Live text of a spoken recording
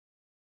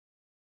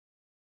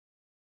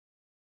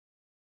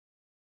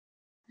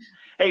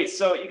Hey,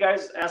 so you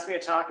guys asked me to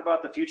talk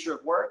about the future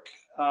of work,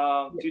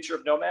 future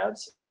of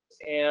nomads,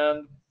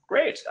 and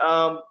great.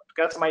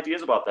 Got some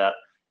ideas about that.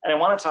 And I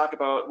want to talk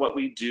about what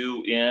we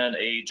do in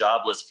a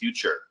jobless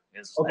future.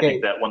 I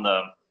think that one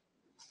of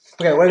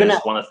the Okay,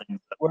 is one of the things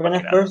that we're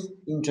gonna first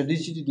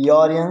introduce you to the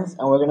audience,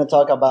 and we're gonna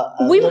talk about.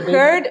 We've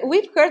heard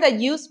that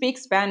you speak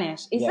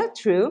Spanish. Is that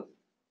true?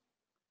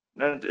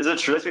 Is it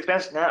true I speak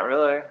Spanish? Not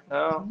really.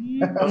 No.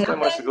 No estoy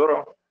muy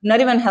seguro.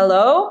 Not even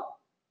hello?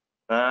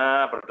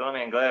 Ah, perdón mi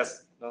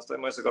inglés. No estoy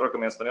muy seguro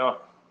con mi español.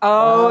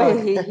 Oh,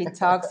 he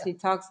talks.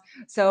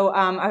 So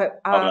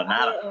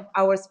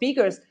our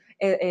speakers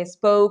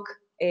spoke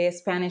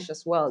Spanish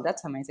as well.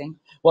 That's amazing.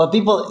 Well,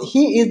 people,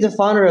 he is the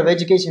founder of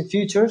Education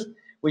Futures,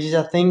 which is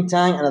a think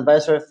tank and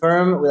advisory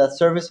firm with a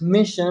service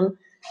mission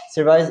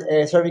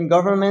serving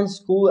governments,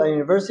 schools, and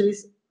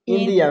universities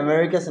in the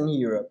Americas and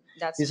Europe.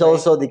 He's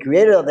also the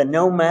creator of the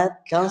Nomad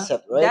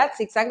concept, right? That's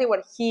exactly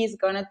what he's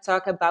going to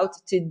talk about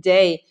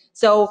today.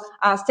 So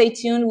stay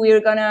tuned.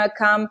 We're going to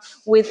come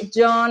with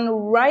John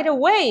right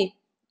away.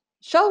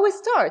 Shall we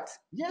start?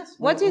 Yes.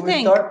 What do you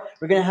think?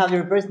 We're going to have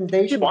your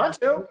presentation. If you want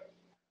to.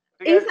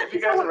 Is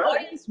our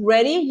audience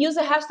ready? Use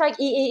the hashtag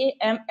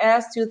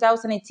EMMS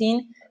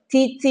 2018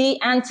 TT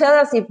and tell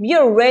us if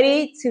you're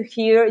ready to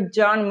hear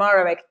John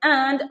Moravec.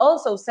 And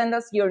also send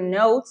us your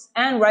notes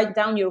and write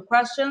down your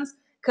questions,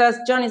 because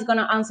John is going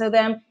to answer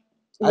them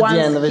once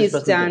he's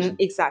done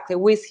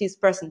with his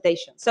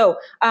presentation. So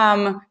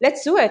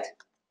let's do it.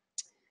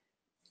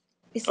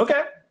 It's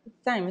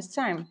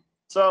time.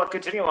 So I'll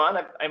continue on.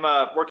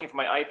 I'm working from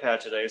my iPad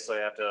today, so I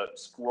have to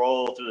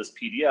scroll through this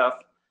PDF.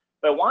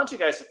 But I want you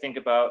guys to think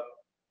about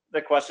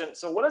the question,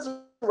 so what is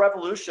a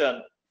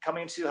revolution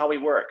coming to how we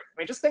work? I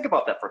mean, just think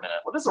about that for a minute.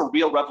 What is a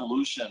real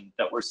revolution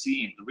that we're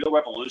seeing, the real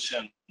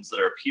revolutions that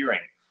are appearing?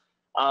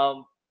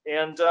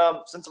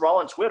 Since we're all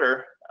on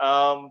Twitter,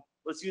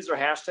 let's use our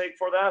hashtag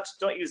for that.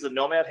 Don't use the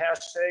Nomad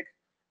hashtag.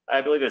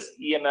 I believe it's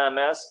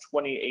EMMS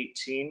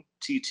 2018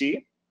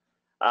 TT.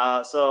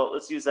 So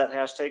let's use that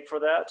hashtag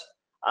for that.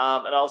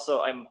 And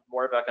also, I'm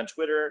more back on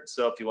Twitter,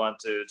 so if you want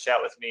to chat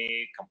with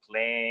me,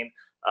 complain,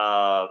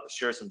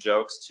 share some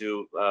jokes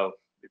too,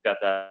 we've got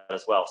that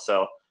as well.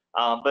 So,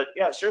 but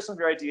yeah, share some of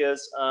your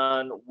ideas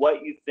on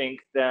what you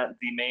think that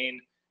the main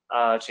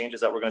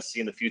changes that we're going to see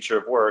in the future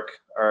of work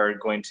are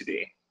going to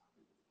be.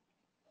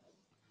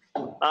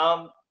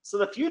 So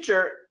the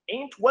future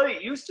ain't what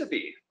it used to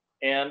be.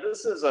 And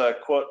this is a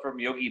quote from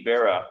Yogi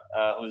Berra,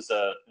 who's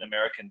an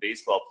American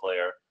baseball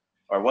player,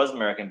 or was an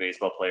American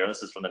baseball player.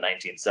 This is from the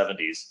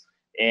 1970s.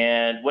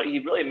 And what he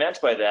really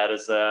meant by that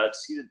is that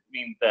he didn't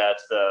mean that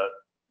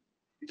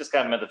he just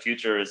kind of meant the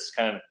future is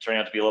kind of turning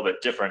out to be a little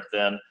bit different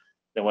than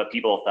what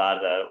people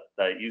thought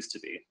that it used to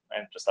be. I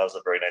just thought it was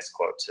a very nice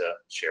quote to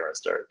share and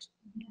start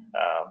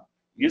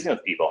using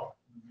with people.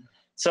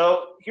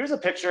 So here's a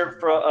picture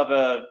of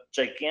a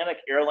gigantic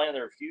airline in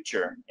their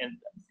future. And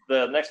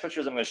the next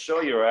pictures I'm going to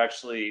show you are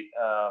actually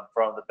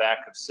from the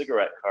back of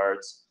cigarette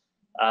cards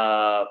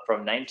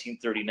from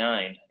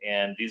 1939.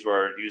 And these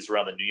were used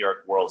around the New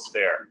York World's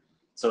Fair.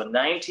 So in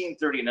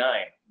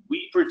 1939,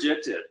 we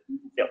predicted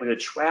that we would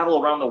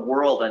travel around the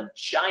world on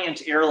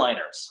giant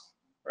airliners,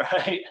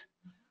 right?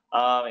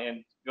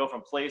 And go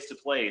from place to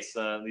place,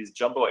 these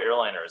jumbo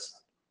airliners.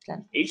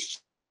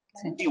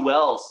 H.G.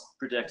 Wells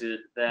predicted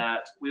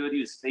that we would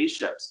use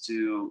spaceships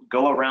to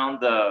go around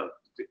to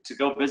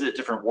go visit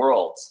different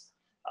worlds.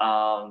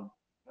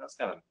 That's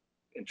kind of an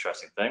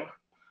interesting thing.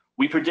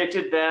 We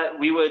predicted that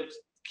we would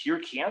cure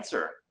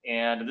cancer,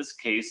 and in this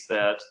case,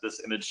 that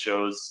this image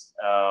shows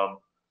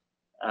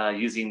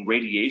using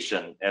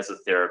radiation as a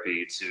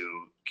therapy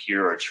to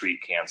cure or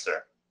treat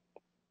cancer.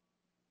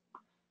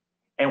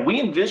 And we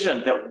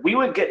envisioned that we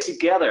would get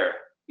together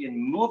in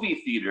movie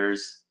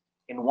theaters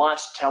and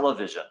watch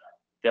television,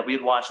 that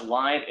we'd watch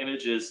live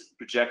images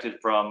projected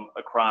from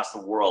across the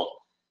world.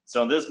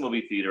 So in this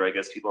movie theater, I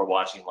guess people are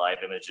watching live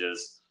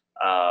images.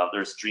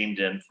 They're streamed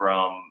in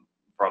from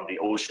the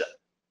ocean.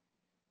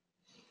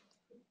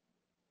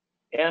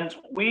 And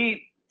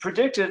we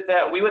predicted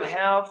that we would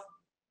have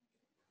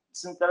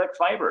synthetic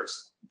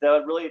fibers that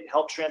would really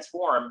help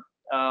transform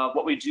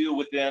what we do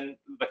within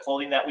the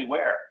clothing that we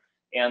wear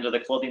and the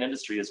clothing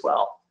industry as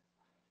well.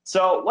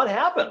 So what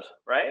happened,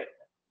 right?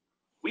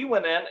 We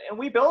went in and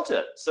we built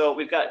it. So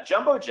we've got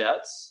jumbo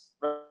jets,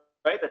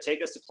 right, that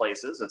take us to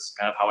places. That's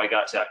kind of how I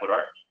got to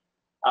Ecuador.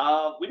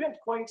 Our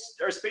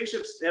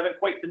spaceships haven't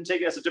quite been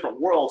taking us to different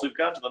worlds. We've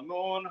gone to the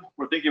moon.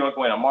 We're thinking about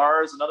going to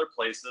Mars and other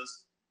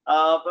places.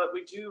 But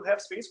we do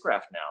have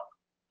spacecraft now.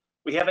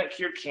 We haven't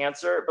cured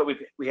cancer, but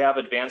we have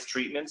advanced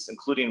treatments,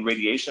 including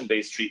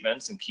radiation-based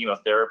treatments and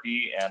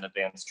chemotherapy and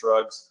advanced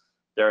drugs.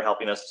 They're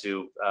helping us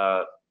to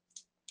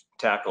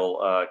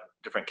tackle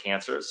different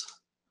cancers.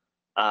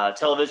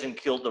 Television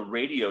killed the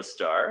radio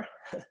star,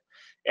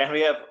 and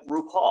we have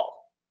RuPaul,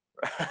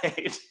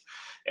 right?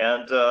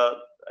 And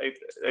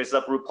I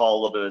set up RuPaul a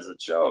little bit as a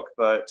joke,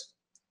 but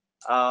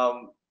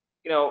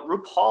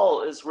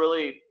RuPaul is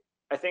really,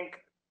 I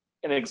think,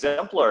 an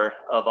exemplar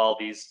of all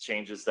these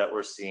changes that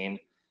we're seeing,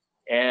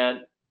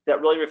 and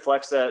that really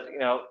reflects that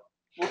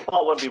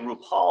RuPaul wouldn't be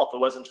RuPaul if it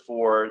wasn't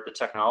for the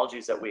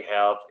technologies that we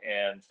have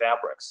in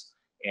fabrics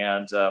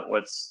and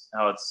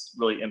how it's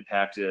really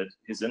impacted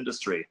his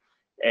industry.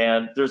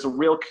 And there's a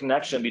real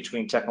connection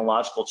between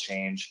technological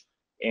change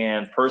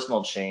and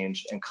personal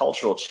change and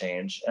cultural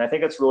change. And I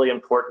think it's really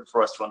important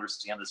for us to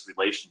understand this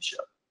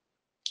relationship.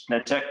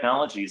 That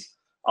technologies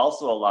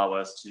also allow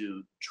us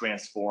to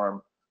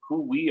transform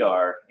who we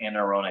are and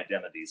our own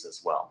identities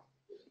as well.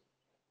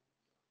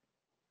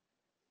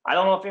 I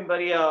don't know if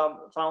anybody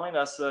following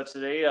us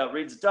today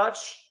reads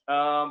Dutch,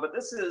 but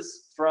this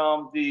is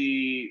from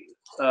a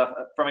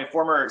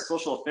former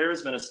social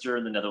affairs minister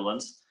in the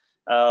Netherlands,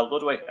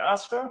 Lodewijk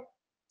Asscher,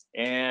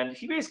 and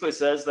he basically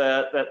says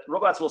that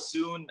robots will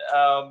soon,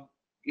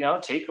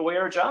 take away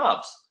our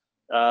jobs.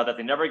 That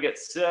they never get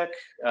sick,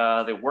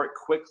 they work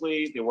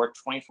quickly, they work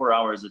 24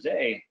 hours a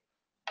day.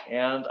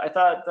 And I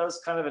thought that was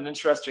kind of an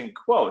interesting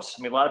quote.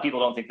 I mean, a lot of people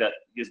don't think that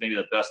he's maybe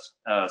the best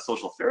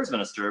social affairs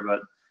minister,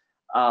 but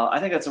I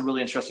think that's a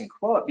really interesting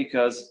quote,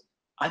 because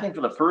I think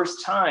for the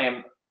first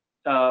time,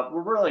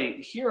 we're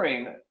really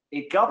hearing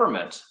a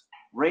government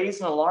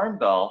raise an alarm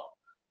bell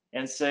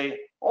and say,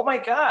 oh my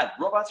God,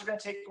 robots are going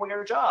to take away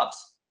our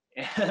jobs.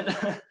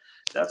 And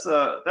that's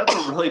a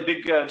really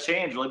big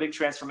change, really big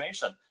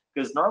transformation.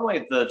 Because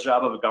normally the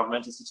job of a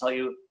government is to tell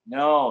you,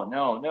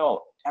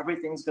 no,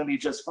 everything's going to be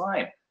just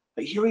fine.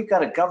 But here we've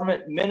got a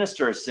government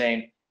minister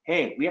saying,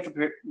 hey, we have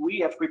to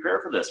prepare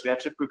for this. We have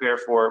to prepare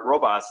for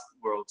robots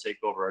who will take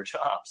over our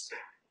jobs.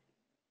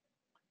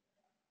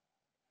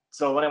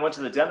 So when I went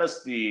to the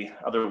dentist the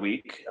other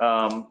week,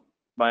 I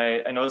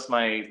noticed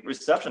my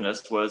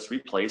receptionist was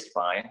replaced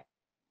by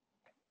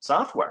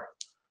software.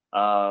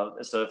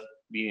 Instead of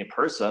being in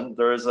person,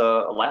 there's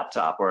a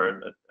laptop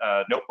or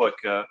a notebook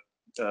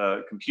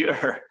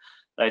computer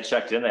that I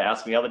checked in. They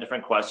asked me all the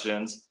different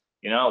questions,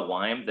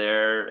 why I'm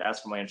there,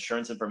 asked for my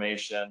insurance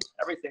information.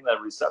 Everything that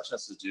a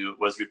receptionist would do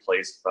was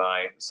replaced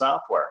by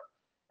software.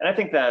 And I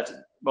think that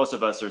most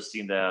of us are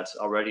seeing that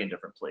already in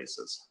different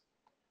places.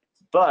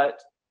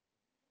 But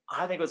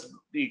I think what's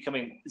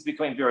becoming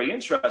very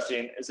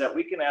interesting is that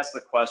we can ask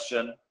the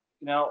question,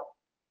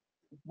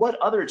 what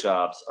other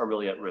jobs are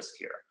really at risk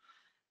here?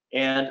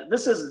 And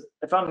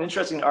I found an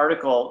interesting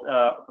article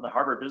from the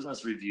Harvard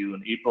Business Review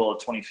in April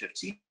of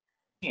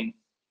 2015,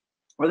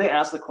 where they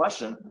asked the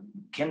question,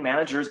 can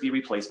managers be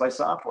replaced by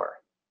software?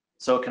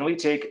 So can we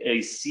take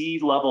a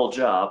C-level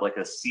job, like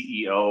a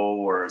CEO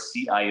or a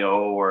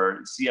CIO or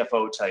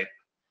CFO type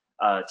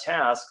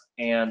task,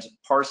 and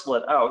parcel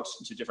it out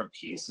into different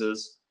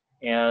pieces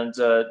and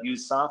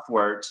use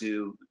software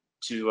to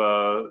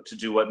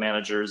do what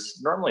managers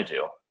normally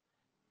do?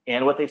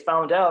 And what they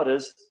found out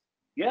is,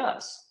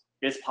 yes,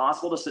 it's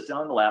possible to sit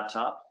down on the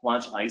laptop,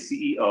 launch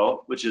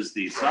ICEO, which is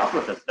the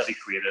software that he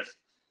created,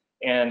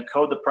 and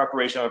code the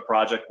preparation of a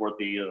project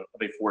worthy of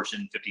a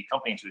Fortune 50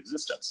 company into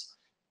existence.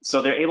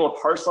 So they're able to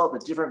parcel out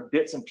the different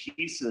bits and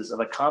pieces of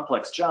a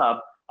complex job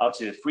out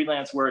to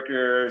freelance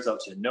workers, out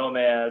to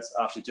nomads,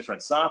 out to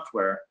different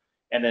software,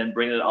 and then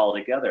bring it all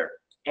together.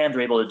 And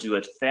they're able to do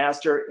it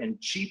faster and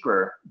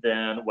cheaper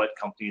than what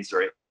companies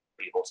are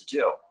able to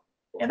do.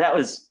 And that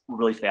was a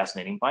really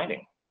fascinating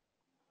finding.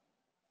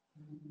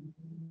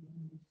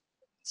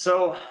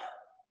 So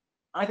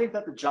I think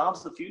that the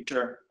jobs of the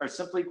future are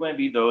simply going to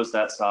be those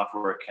that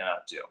software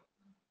cannot do.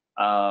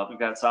 We've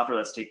got software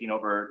that's taking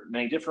over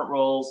many different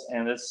roles,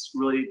 and it's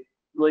really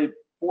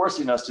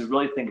forcing us to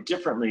really think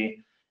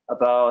differently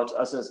about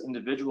us as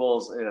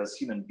individuals, as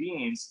human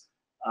beings,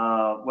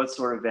 what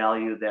sort of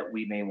value that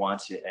we may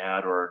want to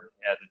add or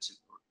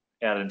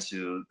add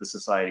into the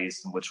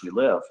societies in which we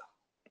live.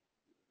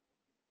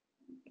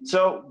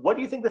 So what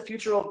do you think the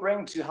future will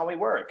bring to how we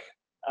work?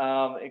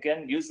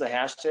 Again, use the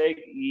hashtag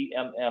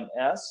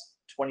EMMS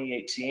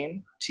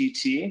 2018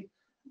 TT.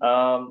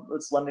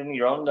 Let's lend in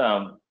your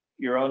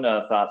own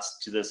thoughts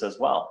to this as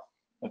well.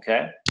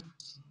 Okay,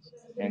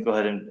 and go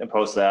ahead and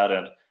post that.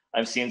 And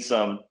I'm seeing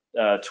some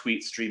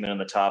tweets streaming in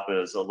the top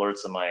as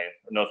alerts on my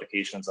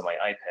notifications on my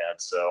iPad.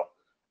 So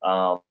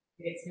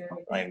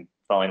I'm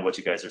following what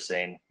you guys are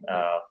saying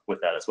with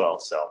that as well.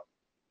 So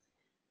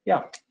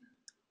yeah,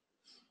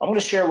 I'm going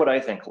to share what I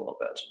think a little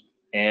bit.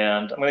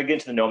 And I'm going to get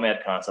into the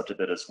nomad concept a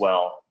bit as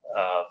well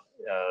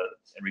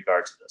in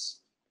regard to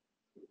this.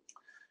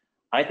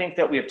 I think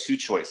that we have two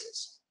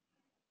choices.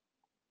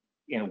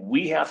 And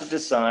we have to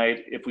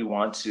decide if we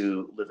want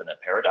to live in a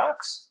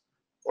paradox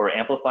or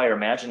amplify our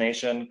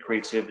imagination,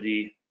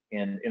 creativity,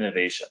 and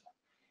innovation.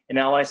 And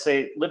now when I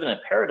say live in a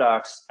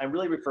paradox, I'm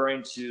really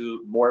referring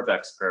to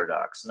Moravec's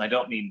paradox. And I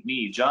don't mean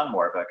me, John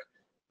Moravec,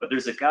 but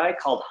there's a guy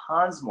called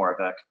Hans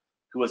Moravec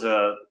who was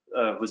a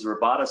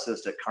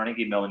roboticist at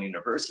Carnegie Mellon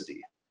University.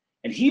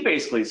 And he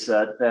basically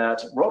said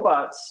that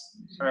robots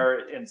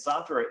and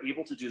software are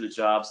able to do the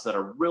jobs that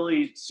are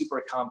really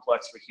super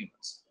complex for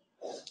humans.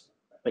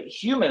 But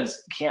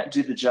humans can't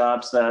do the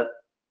jobs that,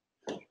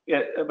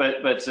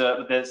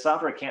 the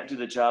software can't do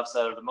the jobs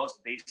that are the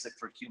most basic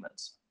for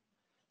humans.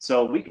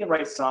 So we can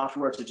write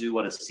software to do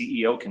what a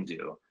CEO can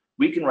do.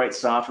 We can write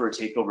software to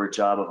take over a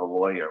job of a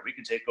lawyer. We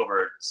can take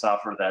over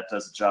software that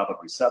does the job of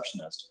a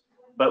receptionist.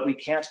 but we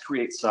can't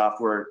create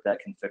software that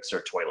can fix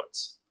our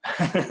toilets.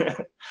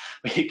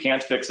 We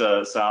can't fix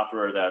a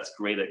software that's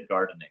great at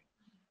gardening.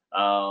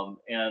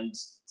 And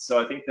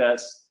so I think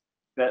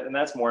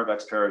that's more of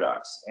X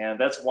paradox. And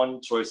that's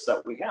one choice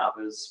that we have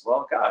is,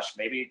 well, gosh,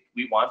 maybe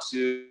we want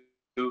to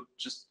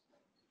just,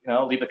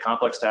 leave the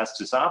complex tasks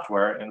to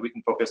software and we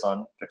can focus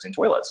on fixing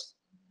toilets.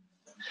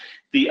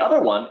 The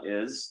other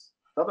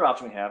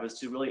option we have is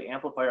to really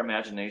amplify our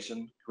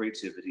imagination,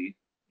 creativity,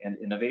 and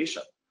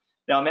innovation.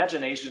 Now,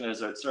 imagination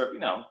is a sort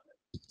of,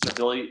 the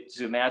ability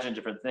to imagine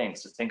different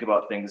things, to think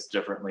about things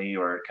differently,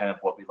 or kind of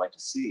what we'd like to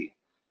see.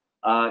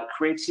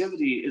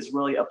 Creativity is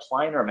really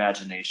applying our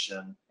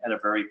imagination at a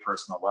very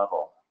personal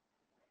level.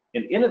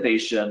 And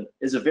innovation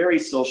is a very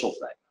social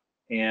thing.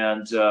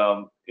 And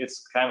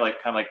it's kind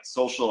of like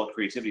social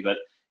creativity, but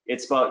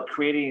it's about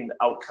creating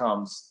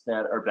outcomes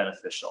that are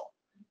beneficial.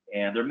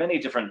 And there are many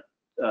different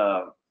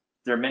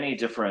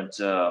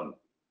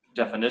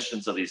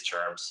definitions of these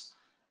terms,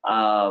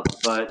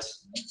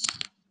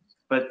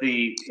 but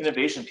the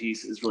innovation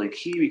piece is really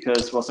key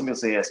because, well, some people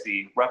say it has to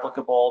be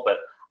replicable, but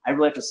I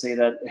really have to say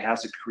that it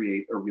has to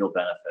create a real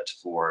benefit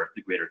for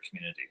the greater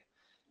community.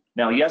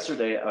 Now,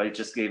 yesterday I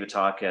just gave a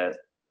talk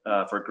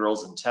for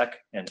Girls in Tech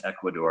in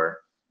Ecuador,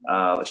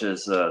 which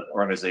is an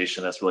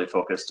organization that's really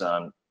focused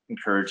on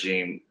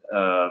encouraging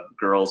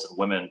girls and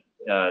women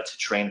to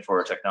train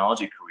for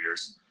technology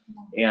careers.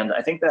 And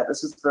I think that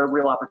this is the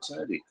real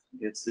opportunity.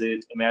 It's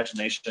the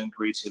imagination,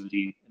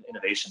 creativity, and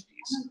innovation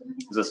piece.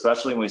 Because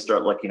especially when we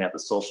start looking at the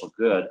social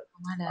good,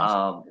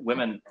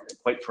 women,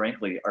 quite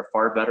frankly, are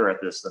far better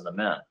at this than the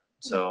men.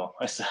 So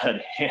I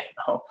said,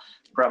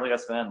 probably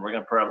us men, we're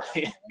going to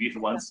probably be the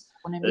ones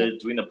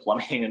doing the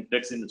plumbing and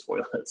fixing the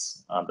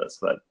toilets on this.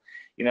 But,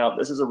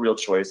 this is a real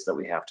choice that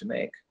we have to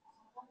make.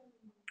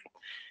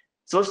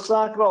 So let's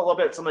talk about a little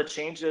bit some of the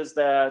changes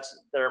that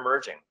are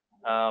emerging.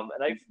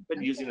 And I've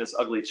been using this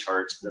ugly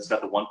chart that's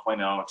got the 1.0,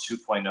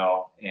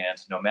 2.0, and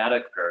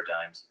nomadic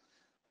paradigms.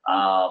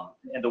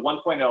 And the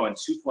 1.0 and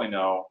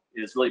 2.0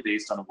 is really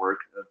based on the work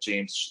of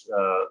James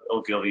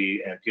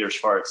Ogilvy and Peter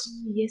Schwartz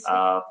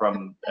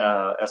from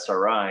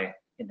SRI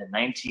in the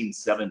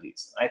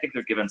 1970s. I think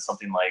they're given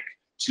something like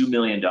 $2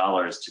 million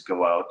to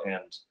go out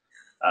and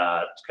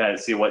to kind of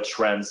see what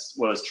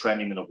was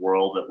trending in the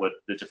world, what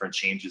the different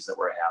changes that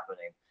were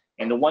happening.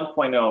 And the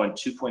 1.0 and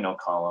 2.0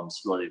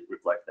 columns really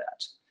reflect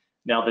that.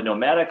 Now, the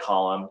nomadic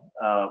column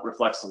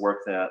reflects the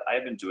work that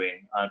I've been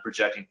doing on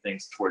projecting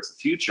things towards the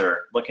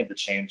future, looking at the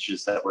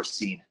changes that we're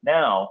seeing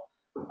now,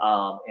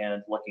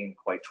 and looking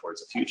quite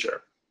towards the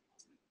future.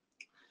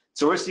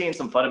 So we're seeing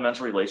some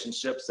fundamental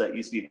relationships that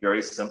used to be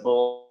very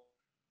simple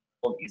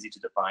and easy to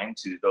define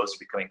to those who are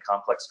becoming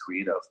complex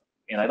creative.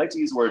 And I like to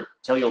use the word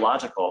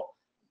teleological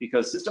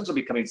because systems are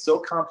becoming so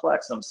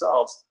complex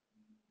themselves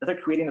that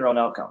they're creating their own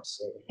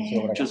outcomes,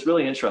 which is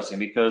really interesting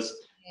because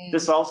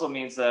this also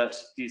means that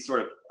the sort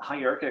of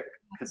hierarchic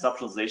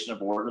conceptualization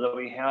of order that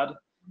we had,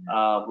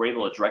 we're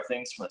able to direct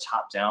things from the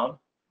top down.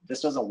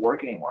 This doesn't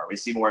work anymore. We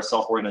see more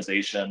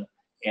self-organization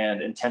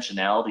and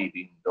intentionality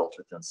being built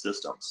within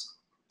systems.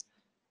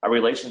 Our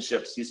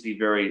relationships used to be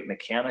very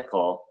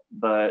mechanical,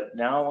 but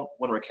now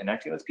when we're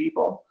connecting with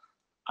people,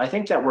 I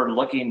think that we're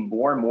looking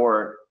more and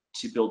more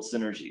to build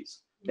synergies.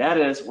 That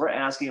is, we're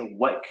asking,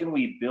 what can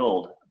we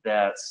build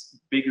that's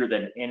bigger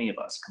than any of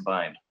us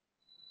combined?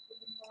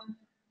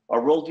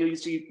 Our worldview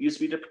used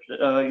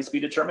to be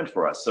determined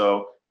for us. So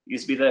it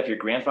used to be that if your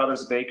grandfather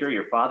was a baker,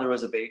 your father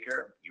was a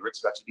baker, you were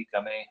expected to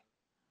become a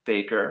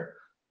baker,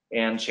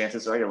 and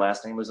chances are your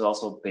last name was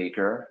also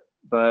Baker.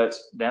 But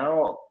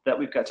now that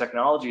we've got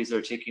technologies that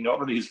are taking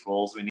over these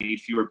roles, we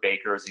need fewer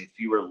bakers, we need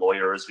fewer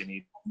lawyers, we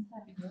need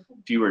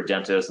fewer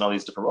dentists, and all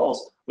these different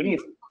roles. We need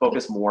to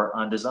focus more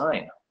on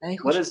design.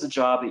 What is the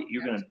job that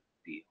you're going to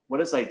be? What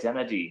is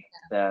identity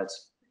that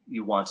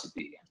you want to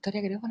be?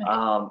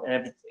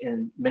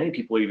 And many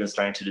people are even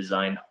starting to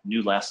design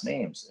new last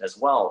names as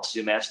well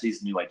to match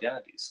these new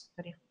identities.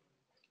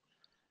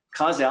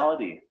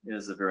 Causality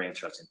is a very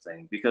interesting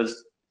thing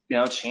because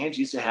change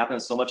used to happen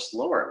so much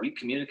slower. We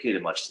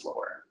communicated much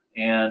slower.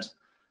 And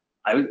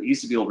I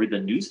used to be able to read the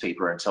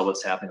newspaper and tell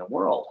what's happening in the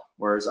world,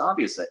 where it's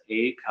obvious that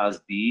A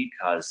caused B,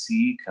 caused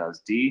C,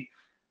 caused D.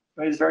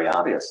 It's very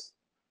obvious.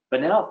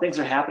 But now things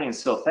are happening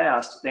so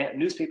fast that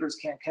newspapers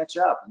can't catch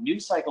up.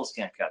 News cycles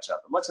can't catch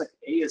up. It looks like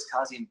A is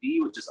causing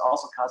B, which is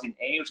also causing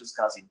A, which is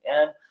causing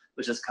N,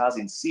 which is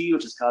causing C,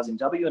 which is causing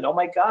W. And oh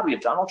my God, we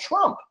have Donald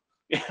Trump.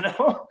 It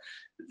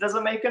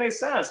doesn't make any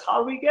sense. How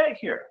do we get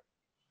here?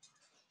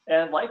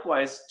 And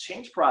likewise,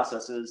 change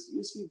processes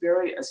used to be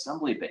very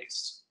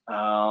assembly-based.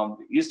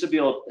 Used to be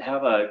able to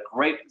have a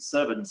great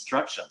set of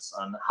instructions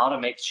on how to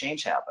make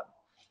change happen.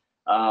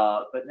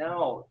 But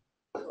now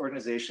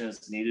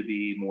organizations need to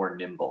be more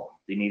nimble.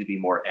 They need to be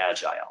more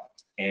agile.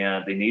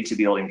 And they need to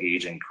be able to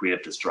engage in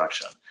creative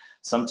destruction.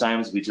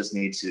 Sometimes we just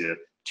need to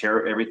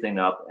tear everything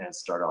up and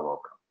start all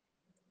over.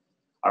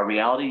 Our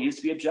reality used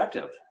to be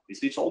objective. We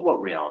used to be told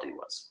what reality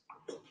was.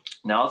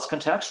 Now it's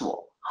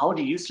contextual. How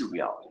do you see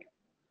reality?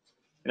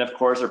 And of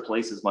course, our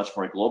place is much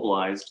more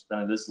globalized than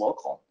it is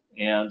local.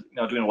 And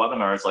doing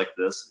webinars like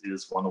this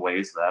is one of the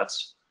ways that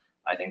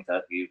I think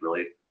that we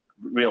really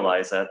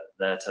realize that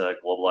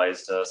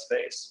globalized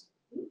space.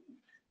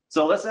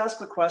 So let's ask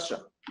the question.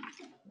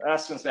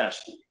 Ask in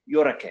Spanish,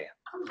 ¿Yora qué?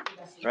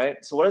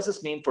 Right? So what does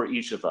this mean for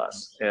each of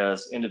us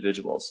as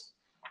individuals?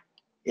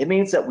 It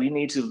means that we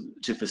need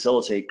to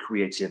facilitate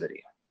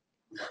creativity.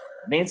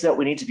 It means that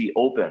we need to be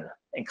open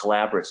and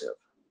collaborative.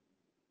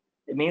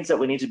 It means that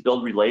we need to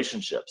build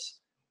relationships.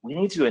 We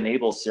need to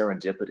enable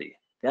serendipity.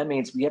 That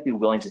means we have to be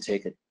willing to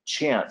take a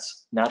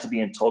chance, not to be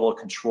in total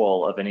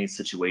control of any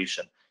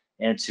situation,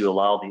 and to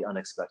allow the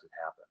unexpected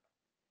happen.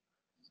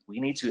 We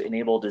need to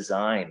enable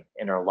design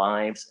in our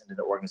lives and in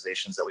the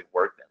organizations that we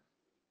work in.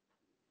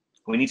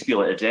 We need to be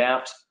able to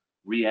adapt,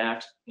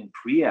 react, and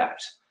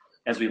pre-act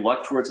as we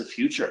look towards the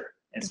future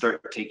and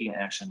start taking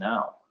action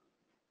now.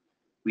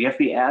 We have to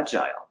be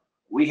agile.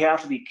 We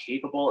have to be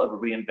capable of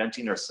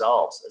reinventing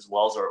ourselves as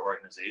well as our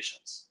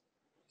organizations.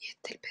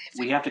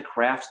 We have to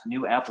craft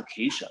new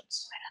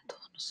applications.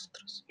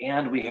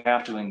 And we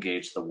have to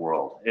engage the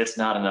world. It's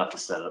not enough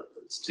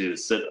to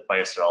sit by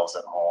ourselves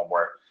at home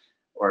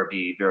or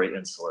be very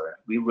insular.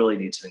 We really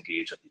need to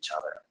engage with each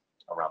other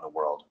around the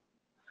world.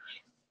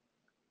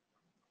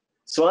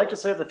 So I like to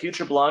say the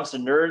future belongs to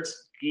nerds,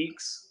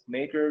 geeks,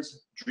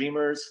 makers,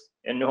 dreamers,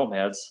 and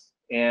nomads.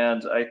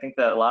 And I think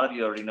that a lot of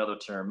you already know the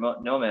term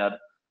nomad.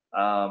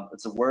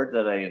 It's a word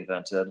that I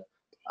invented,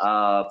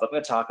 but I'm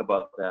going to talk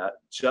about that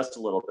just a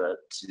little bit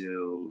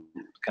to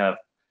kind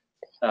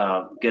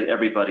of get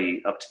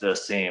everybody up to the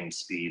same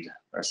speed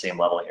or same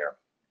level here.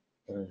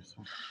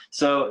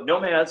 So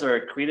nomads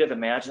are creative,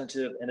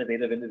 imaginative,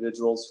 innovative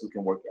individuals who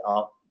can work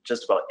out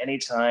just about any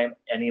time,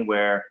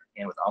 anywhere,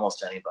 and with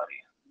almost anybody.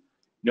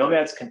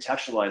 Nomads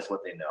contextualize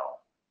what they know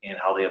and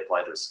how they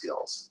apply their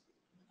skills.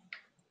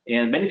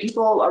 And many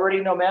people are already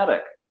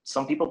nomadic.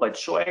 Some people by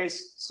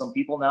choice, some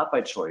people not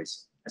by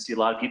choice. I see a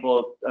lot of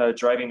people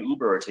driving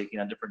Uber or taking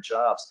on different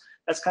jobs.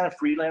 That's kind of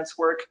freelance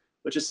work,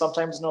 which is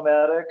sometimes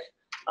nomadic.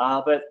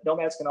 But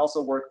nomads can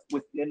also work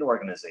within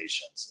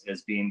organizations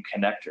as being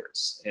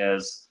connectors,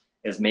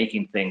 as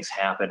making things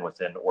happen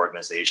within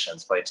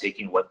organizations by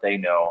taking what they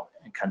know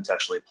and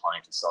contextually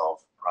applying to solve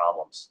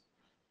problems.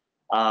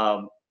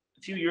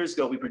 A few years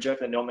ago, we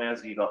projected that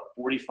nomads would be about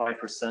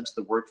 45% of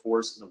the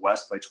workforce in the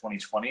West by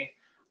 2020.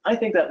 I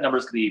think that number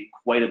is going to be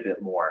quite a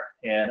bit more,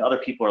 and other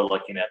people are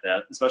looking at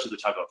that, especially to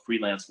talk about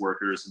freelance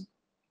workers and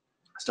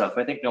stuff.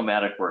 I think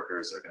nomadic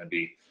workers are going to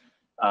be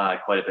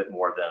quite a bit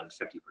more than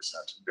 50%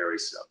 very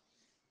soon.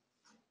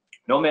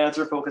 Nomads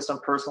are focused on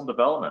personal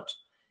development,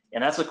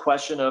 and that's a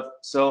question of,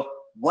 so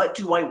what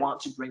do I want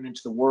to bring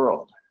into the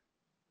world?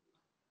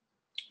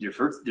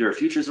 They're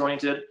futures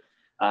oriented,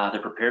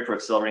 they're prepared for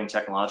accelerating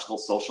technological,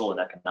 social,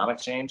 and economic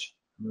change.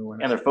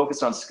 And they're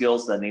focused on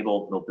skills that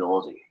enable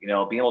mobility,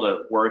 being able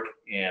to work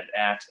and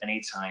act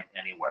anytime,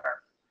 anywhere,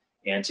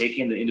 and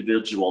taking the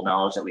individual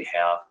knowledge that we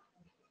have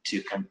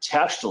to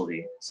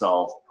contextually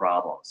solve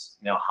problems.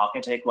 How can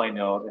I take what I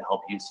know to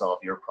help you solve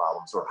your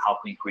problems, or how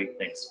can we create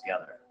things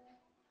together?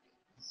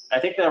 I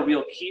think that a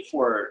real key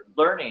for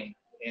learning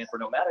and for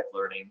nomadic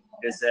learning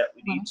is that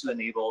we need to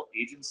enable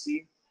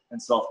agency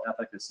and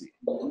self-efficacy.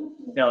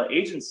 Now,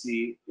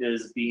 agency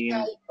is being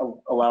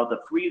allowed the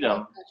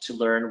freedom to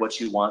learn what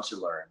you want to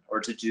learn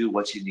or to do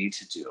what you need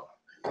to do.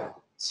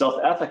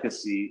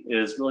 Self-efficacy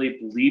is really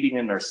believing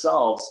in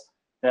ourselves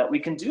that we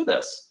can do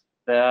this,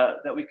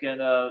 that we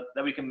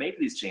can make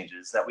these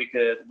changes, that we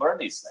could learn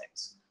these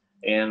things.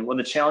 And one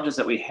of the challenges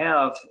that we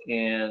have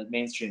in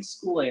mainstream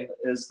schooling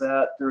is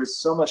that there is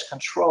so much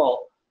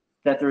control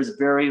that there's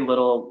very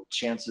little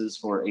chances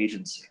for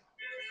agency.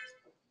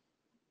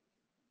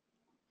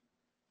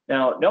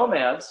 Now,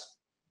 nomads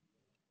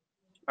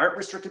aren't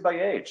restricted by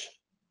age.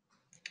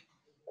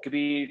 It could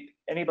be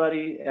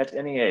anybody at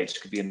any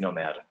age could be a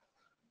nomad.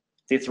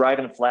 They thrive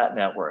in flat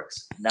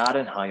networks, not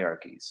in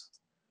hierarchies.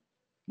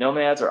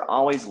 Nomads are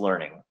always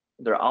learning.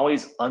 They're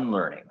always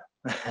unlearning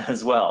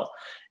as well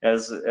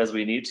as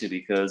we need to,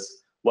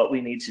 because what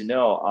we need to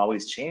know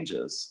always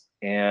changes,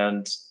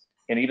 and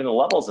even the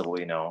levels of what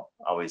we know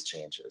always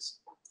changes.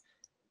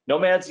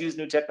 Nomads use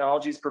new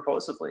technologies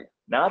purposefully,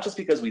 not just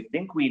because we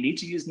think we need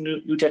to use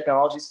new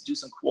technologies to do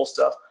some cool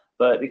stuff,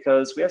 but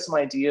because we have some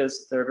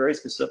ideas that are very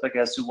specific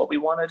as to what we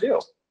want to do.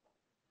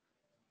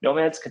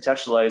 Nomads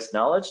contextualize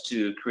knowledge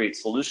to create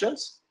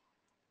solutions.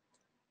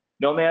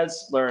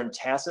 Nomads learn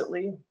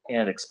tacitly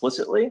and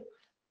explicitly.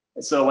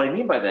 So what I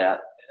mean by that,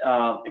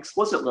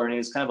 explicit learning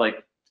is kind of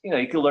like,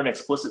 you can learn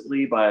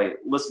explicitly by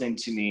listening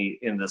to me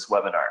in this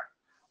webinar,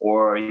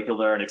 or you can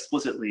learn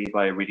explicitly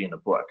by reading a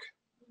book.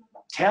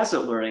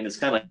 Tacit learning is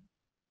kind of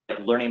like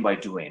learning by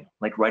doing,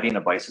 like riding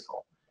a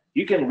bicycle.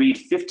 You can read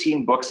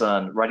 15 books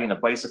on riding a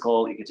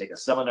bicycle. You can take a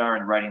seminar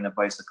on riding a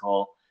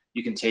bicycle.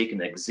 You can take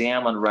an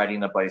exam on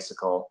riding a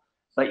bicycle,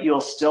 but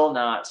you'll still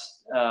not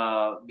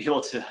be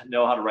able to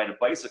know how to ride a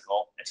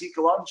bicycle until you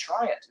go out and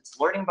try it. It's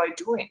learning by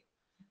doing.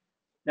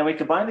 Now, we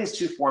combine these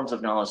two forms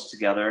of knowledge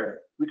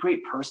together, we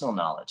create personal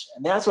knowledge.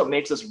 And that's what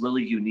makes us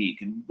really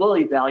unique and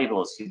really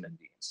valuable as human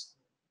beings.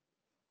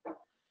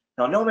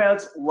 Now,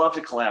 nomads love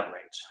to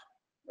collaborate,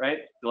 right?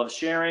 They love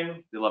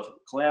sharing, they love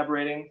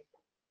collaborating,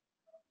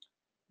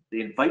 they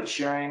invite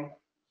sharing,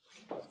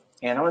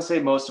 and I want to say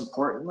most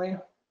importantly,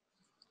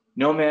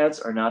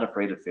 nomads are not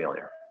afraid of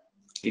failure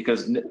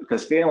because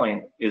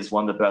failing is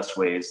one of the best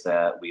ways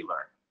that we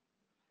learn.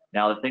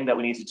 Now, the thing that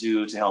we need to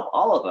do to help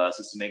all of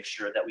us is to make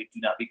sure that we do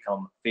not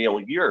become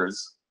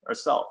failures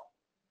ourselves,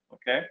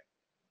 okay?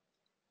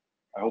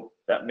 I hope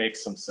that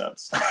makes some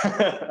sense.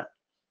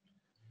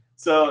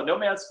 So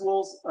nomad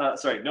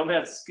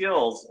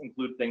skills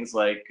include things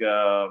like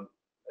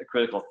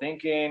critical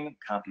thinking,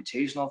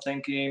 computational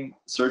thinking,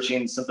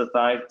 searching,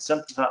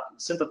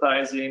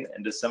 synthesizing,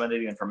 and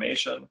disseminating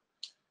information,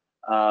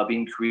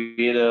 being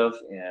creative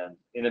and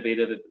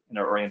innovative in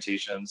our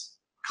orientations,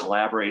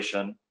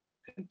 collaboration,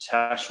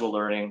 contextual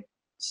learning,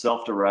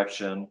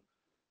 self-direction,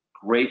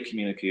 great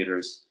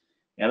communicators.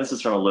 And this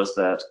is from a list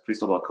that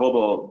Cristobal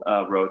Cobo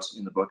wrote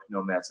in the book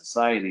Nomad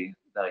Society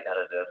that I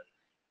edited.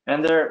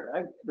 And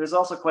there's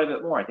also quite a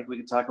bit more. I think we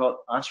could talk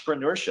about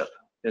entrepreneurship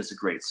is a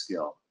great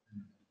skill.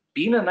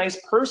 Being a nice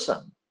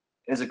person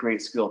is a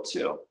great skill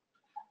too.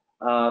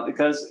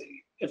 Because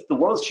if the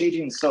world's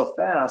changing so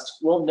fast,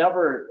 we'll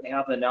never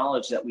have the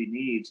knowledge that we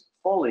need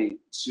fully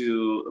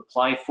to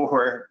apply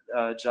for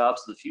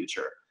jobs of the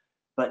future.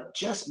 But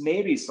just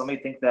maybe somebody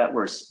think that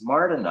we're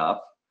smart enough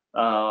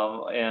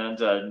and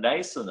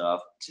nice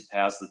enough to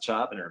pass the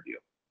job interview.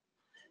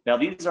 Now,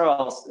 these are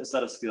all a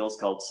set of skills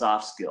called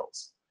soft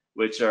skills,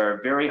 which are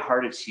very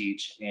hard to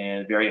teach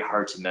and very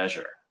hard to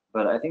measure.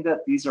 But I think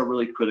that these are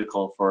really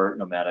critical for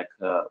nomadic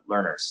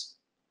learners.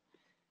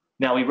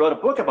 Now, we wrote a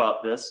book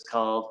about this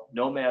called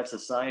Nomad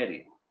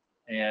Society,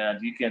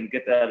 and you can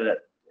get that at,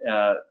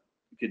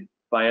 you could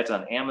buy it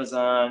on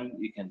Amazon,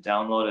 you can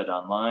download it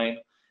online,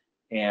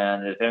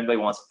 and if anybody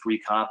wants a free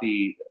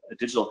copy, a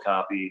digital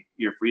copy,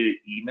 you're free to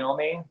email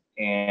me,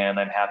 and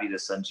I'm happy to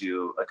send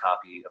you a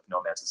copy of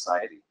Nomad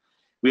Society.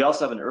 We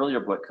also have an earlier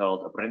book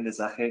called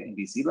Aprendizaje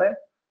Invisible,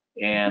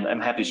 and I'm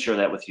happy to share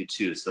that with you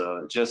too,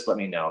 so just let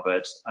me know.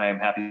 But I am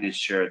happy to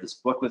share this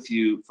book with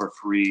you for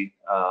free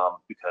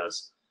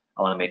because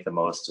I want to make the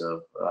most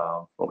of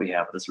what we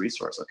have with this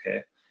resource,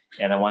 okay?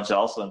 And I want to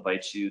also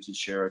invite you to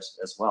share it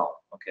as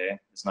well, okay?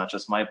 It's not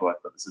just my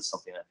book, but this is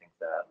something I think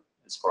that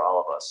is for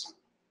all of us.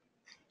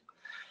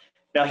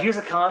 Now, here's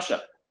a caution,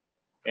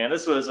 and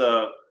this was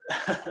a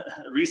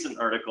recent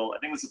article, I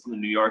think this is from the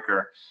New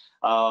Yorker,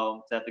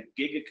 that the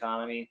gig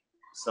economy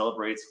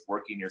celebrates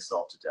working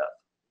yourself to death.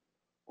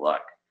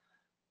 Look,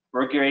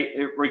 we're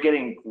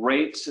getting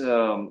great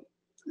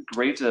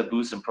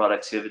boost in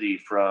productivity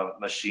from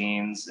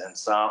machines and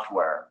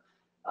software,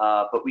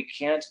 but we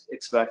can't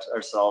expect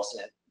ourselves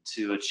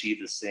to achieve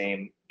the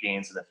same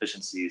gains and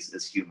efficiencies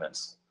as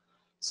humans.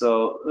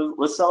 So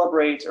let's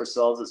celebrate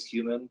ourselves as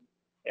humans.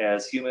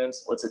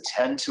 Let's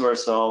attend to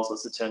ourselves,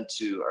 let's attend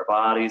to our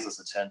bodies, let's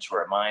attend to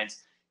our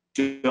minds.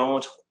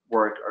 Don't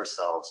work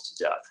ourselves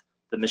to death.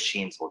 The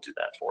machines will do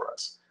that for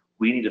us.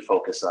 We need to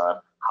focus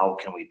on how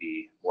can we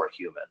be more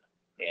human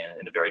and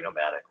in a very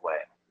nomadic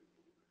way.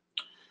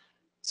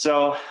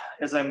 So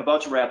as I'm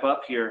about to wrap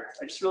up here,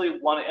 I just really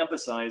want to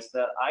emphasize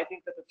that I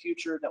think that the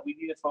future that we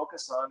need to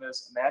focus on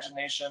is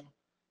imagination,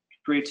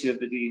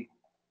 creativity,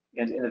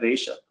 and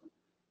innovation.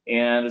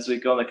 And as we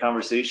go in the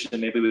conversation,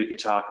 maybe we could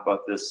talk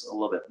about this a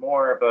little bit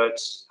more, but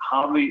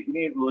we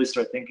need to really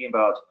start thinking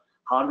about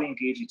how do we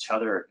engage each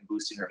other in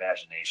boosting our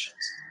imaginations?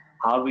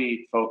 How do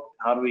we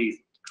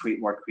create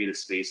more creative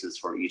spaces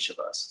for each of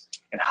us?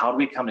 And how do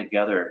we come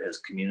together as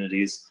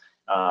communities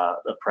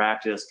of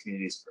practice,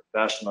 communities of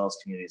professionals,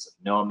 communities of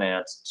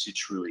nomads to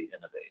truly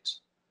innovate?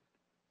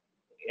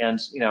 And,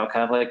 you know,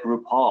 kind of like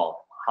RuPaul,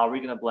 how are we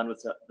going to blend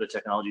with the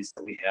technologies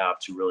that we have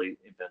to really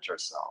invent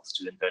ourselves,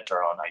 to invent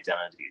our own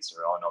identities,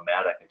 our own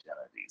nomadic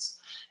identities,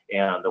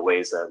 and the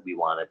ways that we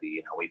want to be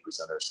and how we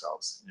present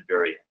ourselves in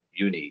very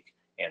unique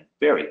and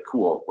very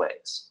cool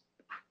ways.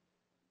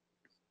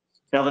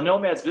 Now, the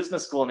Nomads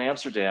Business School in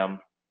Amsterdam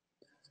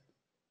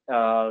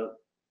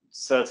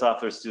sets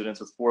off their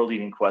students with 4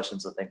 leading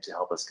questions, I think, to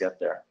help us get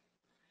there.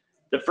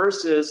 The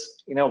first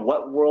is, you know,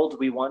 what world do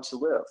we want to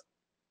live?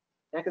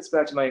 That gets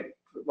back to my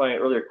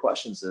earlier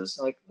questions is,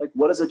 like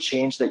what is a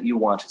change that you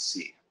want to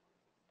see?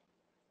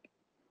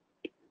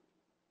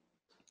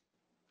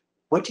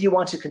 What do you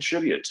want to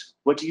contribute?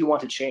 What do you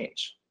want to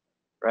change,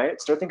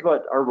 right? Start thinking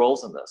about our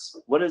roles in this.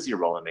 What is your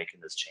role in making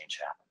this change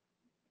happen?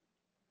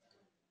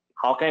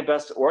 How can I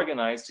best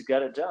organize to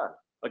get it done?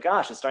 But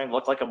gosh, it's starting to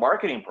look like a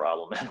marketing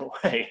problem in a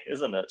way,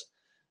 isn't it?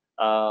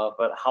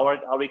 But how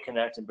do we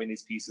connect and bring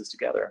these pieces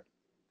together?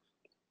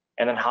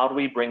 And then how do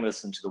we bring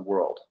this into the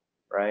world,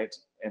 right?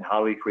 And how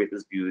do we create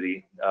this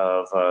beauty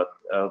of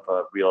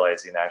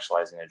realizing,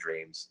 actualizing our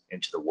dreams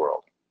into the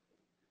world?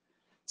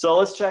 So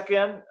let's check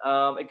in.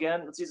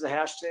 Again, let's use the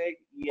hashtag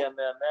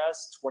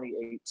EMMS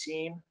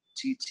 2018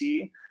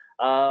 TT.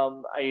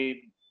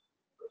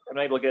 I'm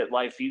not able to get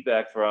live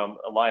feedback from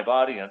a live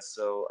audience,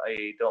 so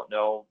I don't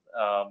know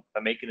if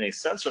I'm making any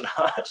sense or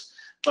not.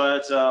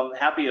 But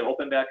happy to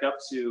open back up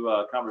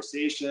to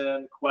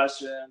conversation,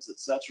 questions,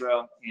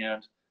 etc.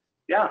 And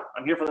yeah,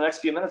 I'm here for the next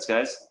few minutes,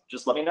 guys.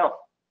 Just let me know.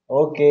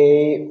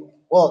 Okay.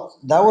 Well,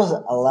 that was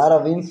a lot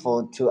of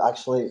info to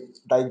actually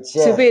digest.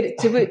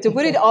 To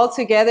put it all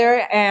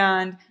together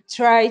and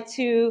try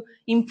to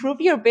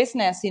improve your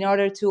business in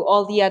order to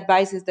all the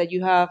advices that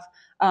you have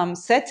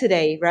said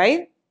today,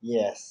 right?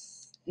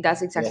 Yes.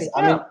 That's exactly. Yes.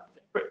 I mean,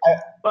 Yeah. I,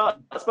 Well,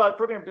 it's about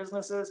improving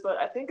businesses, but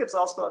I think it's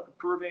also about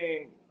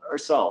improving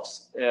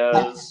ourselves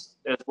as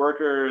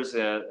workers,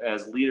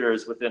 as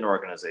leaders within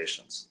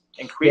organizations,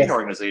 and creating yes.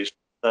 organizations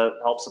that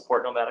help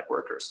support nomadic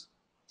workers.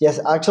 Yes.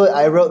 Actually,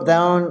 I wrote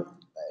down.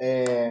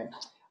 Uh,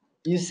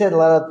 you said a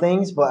lot of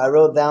things, but I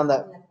wrote down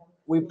that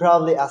we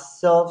probably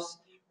ourselves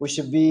we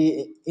should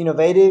be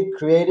innovative,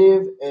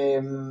 creative.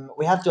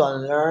 We have to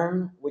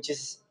unlearn, which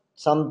is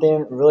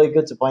something really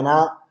good to point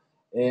out.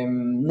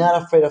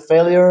 Not afraid of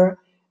failure,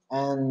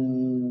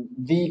 and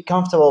be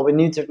comfortable with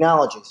new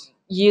technologies.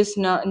 Use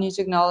new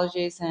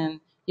technologies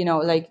and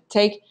like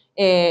take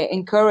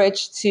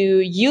encourage to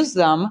use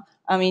them.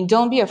 I mean,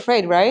 don't be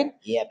afraid, right?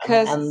 Yeah,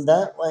 Because and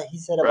that what he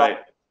said about Right.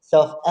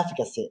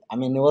 self-efficacy. I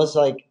mean, it was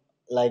like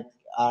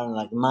I don't know,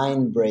 like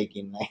mind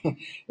breaking.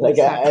 Like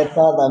I exactly.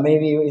 thought that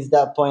maybe it's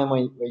that point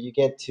where you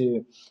get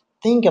to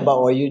think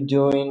about what you're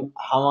doing,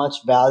 how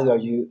much value are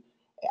you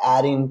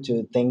adding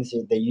to things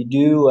that you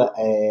do,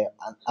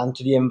 and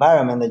to the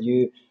environment that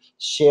you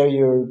share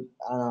your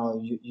I don't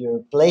know your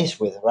place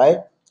with, right?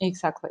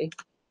 Exactly.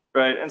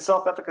 Right. And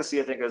self-efficacy,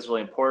 I think, is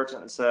really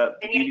important. It's that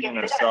believing in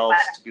ourselves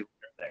to do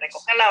things.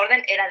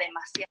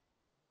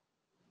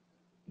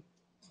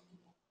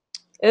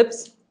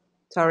 Oops,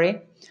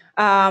 sorry.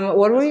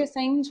 What were you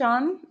saying,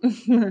 John?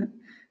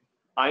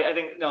 I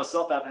think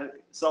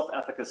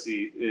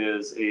self-efficacy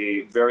is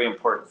a very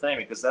important thing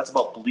because that's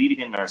about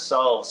believing in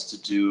ourselves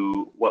to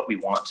do what we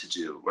want to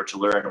do or to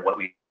learn what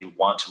we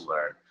want to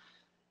learn.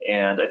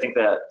 And I think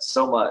that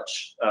so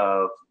much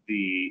of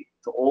the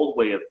old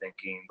way of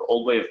thinking, the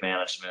old way of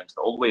management,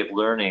 the old way of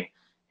learning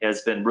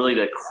has been really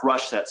to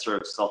crush that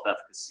sort of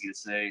self-efficacy to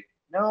say,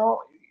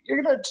 no,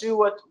 you're going to do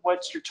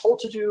what you're told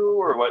to do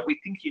or what we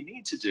think you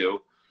need to do.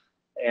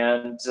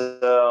 And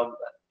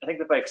I think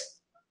that by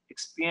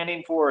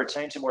expanding forward,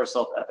 changing more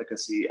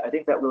self-efficacy, I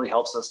think that really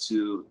helps us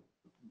to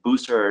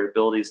boost our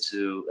abilities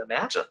to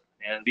imagine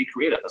and be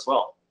creative as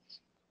well.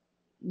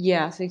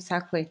 Yes,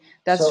 exactly.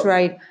 That's So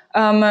right.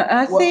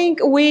 I what? think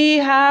we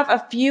have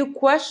a few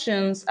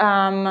questions.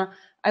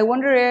 I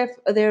wonder if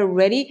they're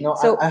ready. No,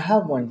 So, I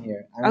have one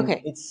here. I mean,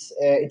 okay.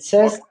 it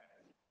says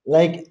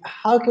like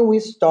how can we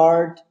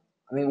start.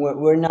 I mean,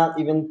 we're not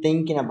even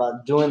thinking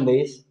about doing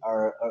this,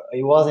 or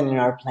it wasn't in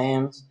our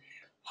plans.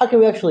 How can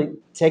we actually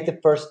take the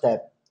first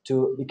step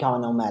to become a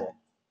nomad?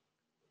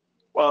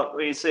 Well,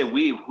 when you say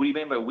we, who do you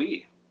mean by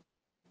we?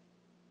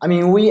 I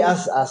mean, we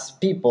as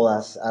people,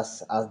 as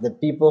the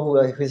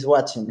people who's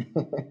watching.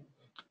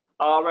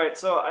 All right,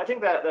 so I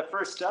think that the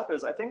first step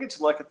is I think it's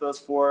to look at those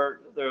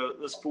four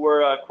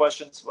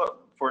questions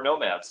for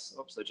nomads.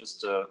 Oops, I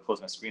just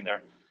closed my screen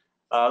there.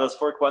 Those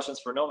four questions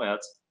for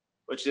nomads,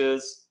 which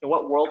is in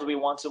what world do we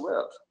want to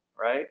live,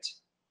 right?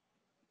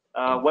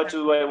 What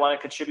do I want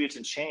to contribute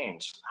and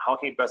change? How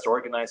can you best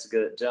organize to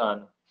get it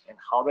done? And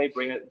how do I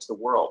bring it into the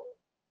world?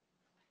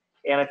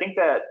 And I think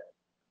that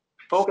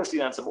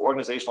focusing on some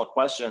organizational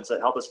questions that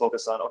help us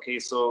focus on, okay,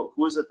 so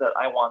who is it that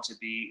I want to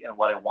be and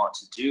what I want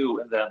to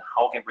do, and then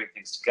how can I bring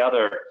things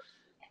together?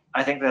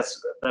 I think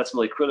that's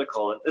really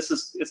critical. And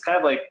it's kind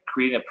of like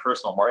creating a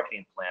personal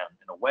marketing plan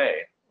in a way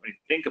when you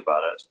think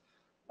about it.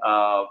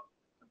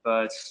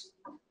 But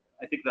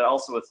I think that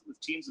also with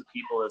teams of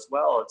people as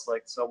well, it's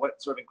like, so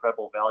what sort of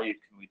incredible value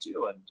can we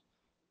do? And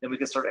then we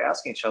can start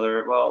asking each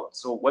other, well,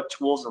 so what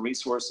tools and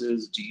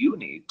resources do you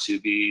need to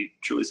be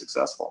truly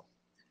successful?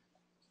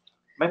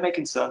 Am I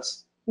making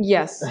sense?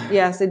 Yes,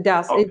 yes, it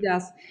does. Okay. It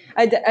does.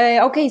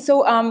 Okay,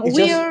 so It's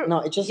just we're no,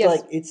 it's just yes,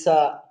 like it's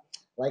a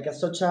like a,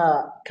 such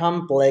a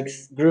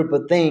complex group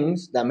of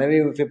things that maybe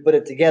if we put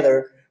it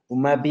together, we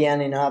might be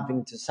ending up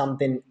into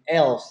something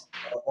else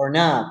or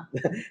not.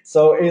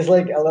 So it's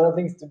like a lot of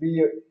things to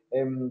be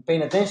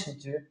paying attention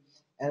to.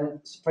 And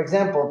for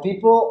example,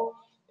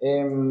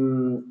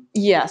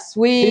 yes,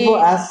 people we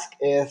ask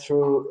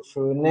through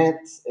net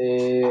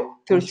through and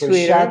through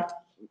Twitter. chat,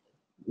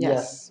 yes,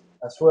 Yes,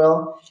 as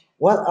well.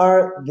 What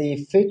are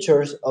the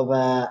features of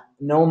a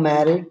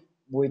nomadic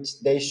which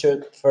they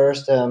should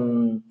first?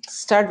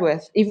 start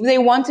with. If they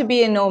want to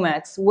be a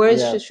nomads, where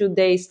Yeah, should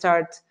they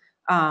start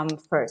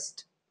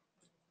first?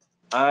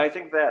 I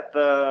think that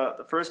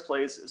the first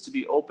place is to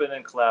be open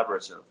and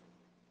collaborative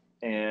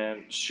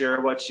and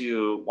share what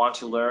you want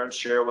to learn,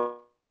 share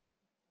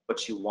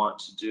what you want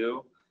to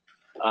do.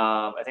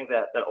 I think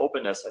that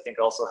openness, I think,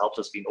 also helps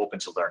us being open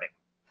to learning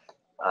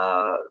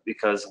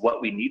because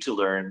what we need to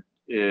learn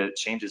it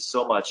changes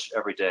so much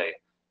every day.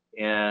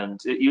 And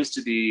it used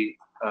to be,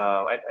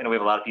 I know we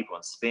have a lot of people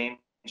in Spain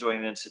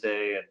joining in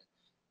today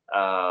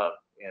and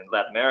in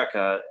Latin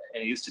America,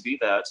 and it used to be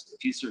that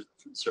if you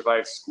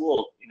survived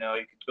school, you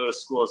could go to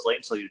school as late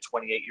until you're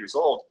 28 years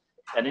old,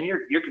 and then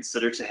you're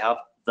considered to have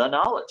the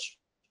knowledge.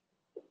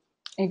 Well,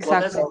 it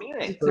Exactly, doesn't mean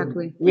anything. so,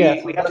 exactly.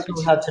 yeah. We So have to that's what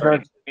we continue have to learn.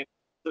 learning.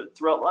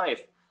 throughout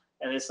life.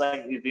 And it's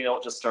like you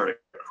don't just start a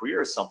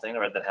career or something,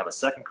 or then have a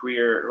second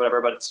career or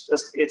whatever, but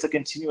it's a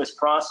continuous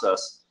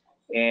process,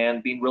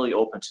 and being really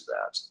open to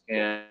that,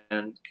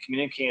 and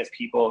communicating with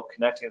people,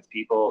 connecting with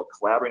people,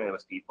 collaborating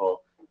with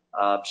people,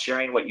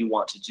 sharing what you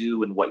want to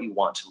do and what you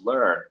want to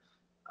learn.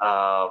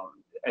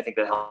 I think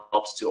that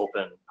helps to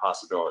open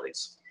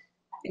possibilities.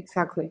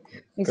 Exactly.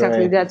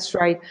 Great. That's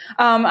right.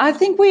 I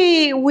think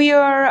we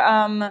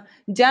are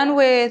done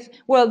with.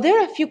 Well, there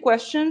are a few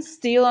questions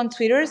still on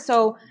Twitter,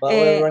 so But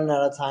we're running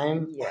out of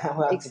time. yeah,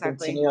 We'll have to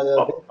exactly. continue a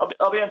little bit.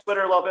 I'll be on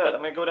Twitter a little bit.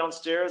 I'm gonna go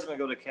downstairs. I'm gonna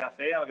go to a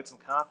cafe. I'll get some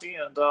coffee,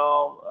 and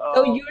So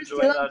I'll you're enjoy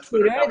still on that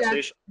Twitter Twitter.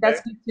 conversation. That's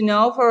Okay? good to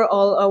know for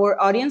all our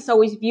audience.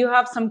 So if you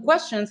have some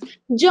questions,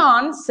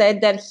 John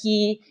said that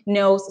he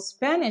knows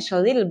Spanish a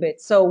little bit.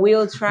 So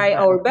we'll try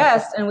our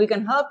best, and we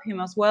can help him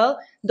as well.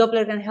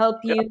 Doppler can help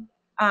you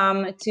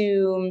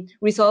to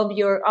resolve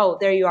your. Oh,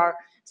 there you are.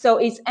 So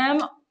it's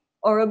M.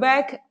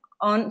 Orobek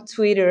on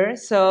Twitter.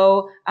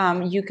 So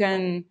you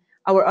can.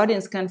 Our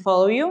audience can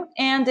follow you,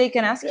 and they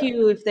can ask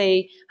you if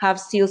they have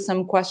still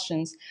some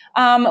questions.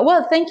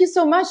 Well, thank you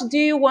so much. Do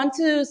you want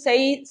to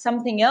say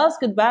something else?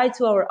 Goodbye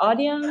to our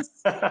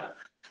audience.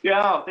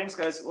 Yeah, thanks,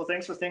 guys. Well,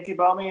 thanks for thinking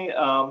about me.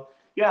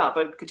 Yeah,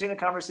 but continue the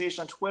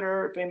conversation on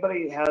Twitter. If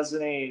anybody has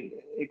any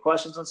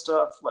questions and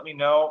stuff, let me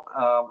know.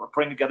 We're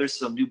putting together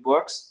some new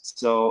books,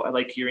 so I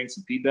like hearing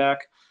some feedback.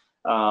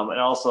 It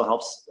also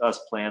helps us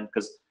plan,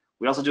 because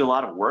we also do a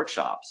lot of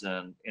workshops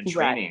and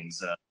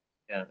trainings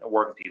and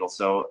work with people.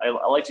 So I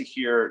like to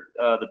hear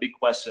the big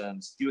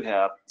questions you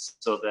have,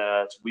 so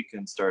that we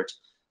can start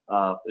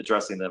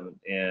addressing them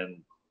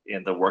in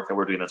the work that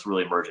we're doing that's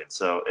really emerging.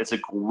 So it's a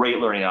great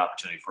learning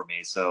opportunity for me.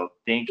 So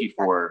thank you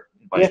for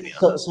inviting me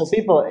on this. So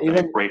people,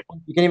 even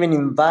you can even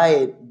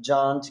invite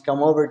John to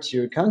come over to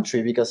your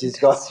country, because he's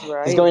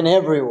going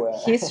everywhere.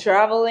 He's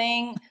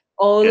traveling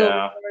all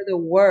over the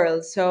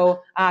world.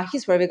 So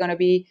he's probably going to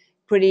be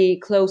pretty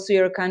close to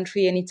your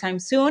country anytime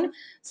soon.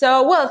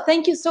 So, well,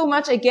 thank you so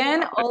much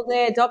again, all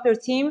the Doppler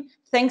team.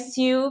 Thanks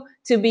to you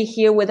to be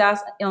here with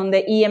us on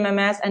the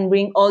EMMS and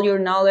bring all your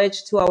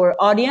knowledge to our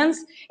audience.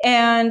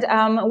 And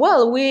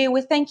well, we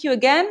thank you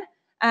again.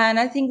 And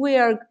I think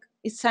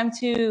it's time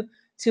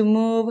to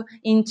move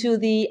into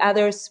the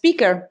other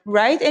speaker,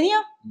 right,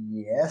 Enya?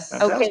 Yes.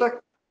 Okay.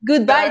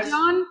 Goodbye, guys.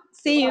 John.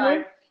 See Goodbye.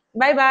 you.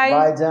 Bye-bye.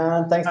 Bye,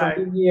 John. Thanks for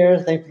being here.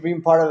 Thanks for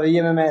being part of the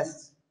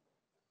EMMS.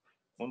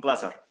 Un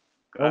placer.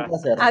 Un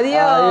placer.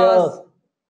 Adiós.